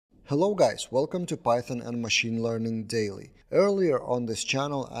Hello guys, welcome to Python and Machine Learning Daily. Earlier on this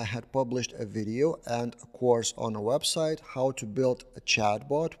channel I had published a video and a course on a website how to build a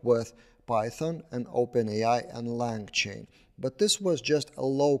chatbot with Python and OpenAI and LangChain. But this was just a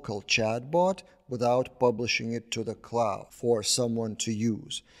local chatbot without publishing it to the cloud for someone to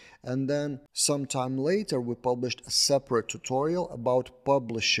use. And then sometime later we published a separate tutorial about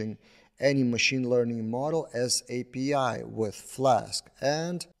publishing any machine learning model as API with Flask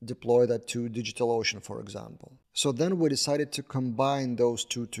and deploy that to DigitalOcean, for example. So then we decided to combine those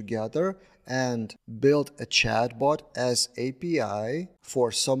two together and build a chatbot as API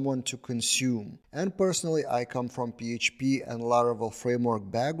for someone to consume. And personally, I come from PHP and Laravel framework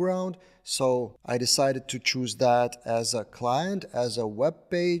background, so I decided to choose that as a client, as a web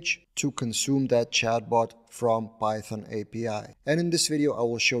page to consume that chatbot from Python API. And in this video, I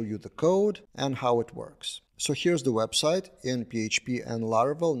will show you the code and how it works. So here's the website in PHP and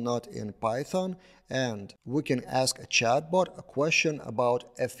Laravel, not in Python. And we can ask a chatbot a question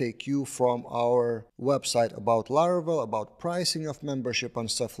about FAQ from our website about Laravel, about pricing of membership and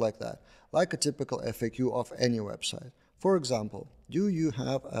stuff like that, like a typical FAQ of any website. For example, do you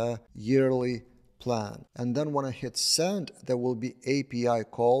have a yearly plan? And then when I hit send, there will be API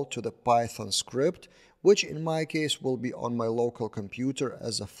call to the Python script, which in my case will be on my local computer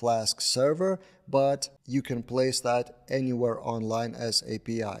as a Flask server, but you can place that anywhere online as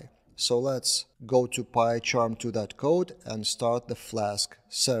API. So let's go to PyCharm to that code and start the Flask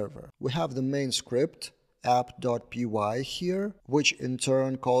server. We have the main script app.py here, which in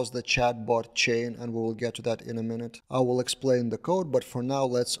turn calls the chatbot chain, and we will get to that in a minute. I will explain the code, but for now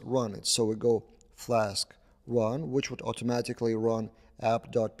let's run it. So we go Flask run, which would automatically run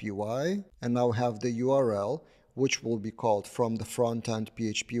app.py, and now we have the URL, which will be called from the front-end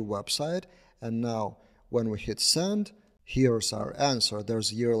PHP website. And now when we hit send, here's our answer.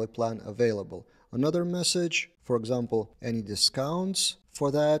 There's a yearly plan available. Another message, for example, any discounts for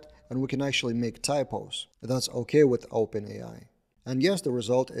that, and we can actually make typos. That's okay with OpenAI. And yes, the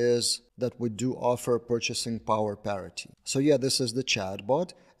result is that we do offer purchasing power parity. So yeah, this is the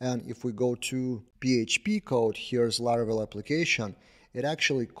chatbot. And if we go to PHP code, here's Laravel application, it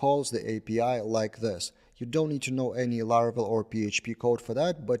actually calls the API like this. You don't need to know any Laravel or PHP code for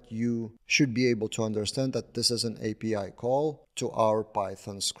that, but you should be able to understand that this is an API call to our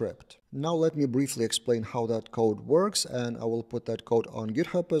Python script. Now let me briefly explain how that code works, and I will put that code on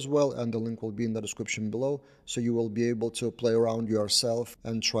GitHub as well, and the link will be in the description below, so you will be able to play around yourself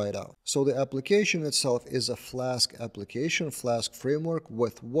and try it out. So the application itself is a Flask application, Flask framework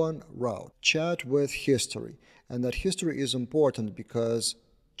with one route, chat with history. And that history is important because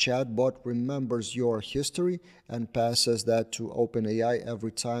Chatbot remembers your history and passes that to OpenAI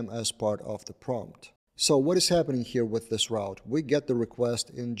every time as part of the prompt. So what is happening here with this route? We get the request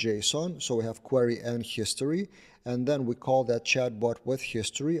in JSON, so we have query and history, and then we call that chatbot with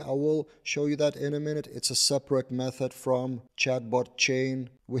history. I will show you that in a minute. It's a separate method from chatbot chain.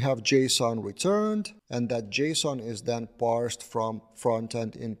 We have JSON returned, and that JSON is then parsed from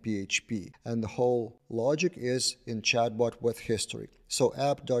frontend in PHP. And the whole logic is in chatbot with history. So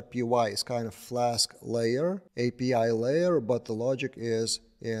app.py is kind of Flask layer, API layer, but the logic is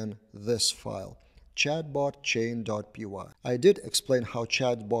in this file, chatbot chain.py. I did explain how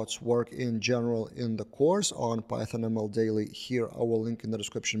chatbots work in general in the course on Python ML Daily. Here I will link in the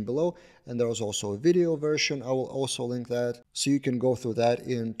description below, and there is also a video version. I will also link that, so you can go through that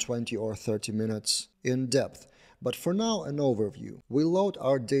in 20 or 30 minutes in depth. But for now, an overview. We load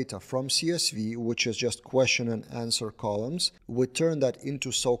our data from CSV, which is just question and answer columns. We turn that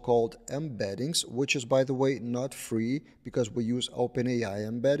into so-called embeddings, which is, by the way, not free because we use OpenAI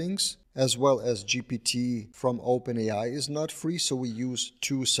embeddings, as well as GPT from OpenAI is not free, so we use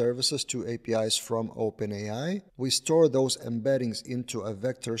two services, two APIs from OpenAI. We store those embeddings into a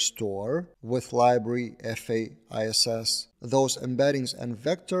vector store with library FAISS. Those embeddings and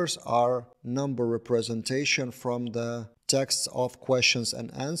vectors are number representation from the texts of questions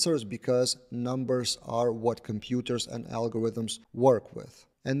and answers because numbers are what computers and algorithms work with.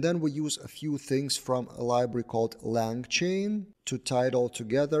 And then we use a few things from a library called LangChain to tie it all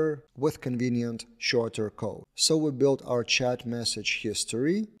together with convenient shorter code. So we build our chat message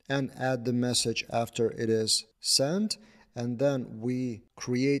history and add the message after it is sent. And then we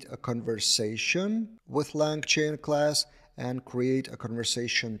create a conversation with LangChain class and create a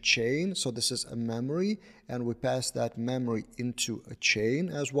conversation chain. So this is a memory, and we pass that memory into a chain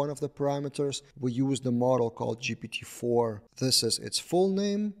as one of the parameters. We use the model called GPT-4. This is its full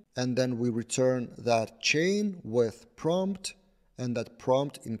name, and then we return that chain with prompt and that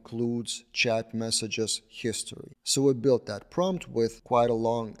prompt includes chat messages history. So we built that prompt with quite a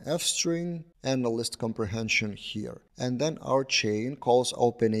long F string and a list comprehension here. And then our chain calls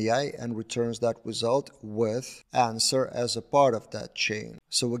OpenAI and returns that result with answer as a part of that chain.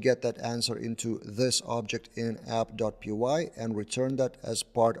 So we get that answer into this object in app.py and return that as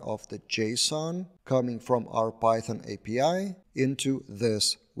part of the JSON coming from our Python API into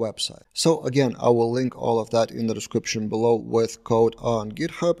this website. So again, I will link all of that in the description below with code on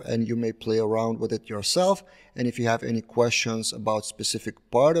GitHub, and you may play around with it yourself. And if you have any questions about specific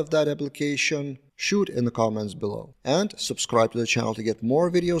part of that application, shoot in the comments below. And subscribe to the channel to get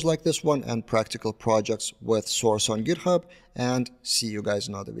more videos like this one and practical projects with Source on GitHub, and see you guys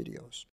in other videos.